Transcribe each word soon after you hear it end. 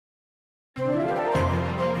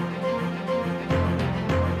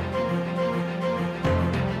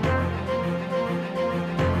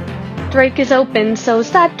Drake is open,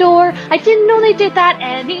 so's that door. I didn't know they did that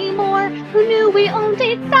anymore. Who knew we owned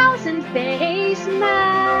 8,000 face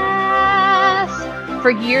masks?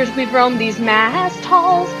 For years we've roamed these mass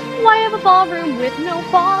halls. Why have a ballroom with no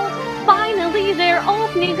balls? Finally they're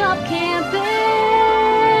opening up campus.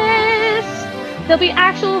 There'll be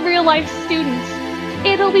actual real-life students.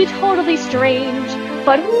 It'll be totally strange.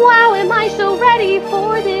 But wow, am I so ready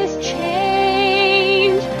for this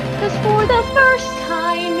change. 'Cause for the first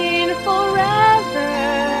time in forever,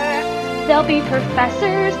 there'll be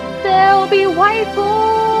professors, there'll be whiteboards.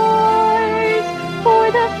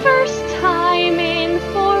 For the first time in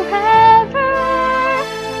forever,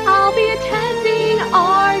 I'll be attending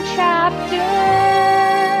our chapter.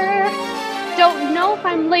 Don't know if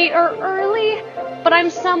I'm late or early, but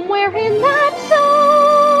I'm somewhere in that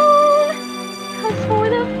zone. 'Cause for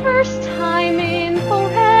the first time in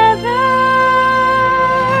forever,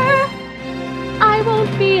 I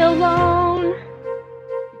won't be alone.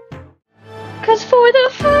 'Cause for the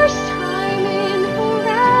first time in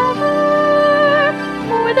forever,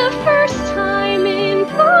 for the first time in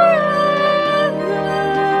forever,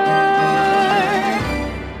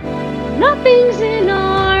 nothing's in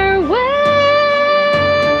our way.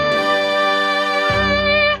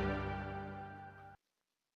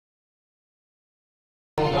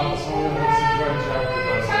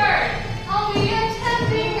 I'll be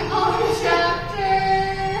attending our chapter.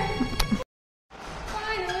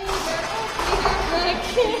 Finally, they're opening up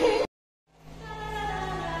again.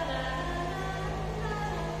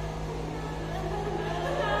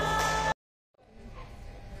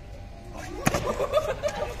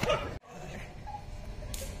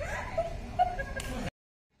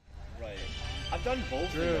 Right. I've done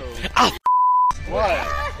both. Drew.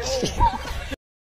 What?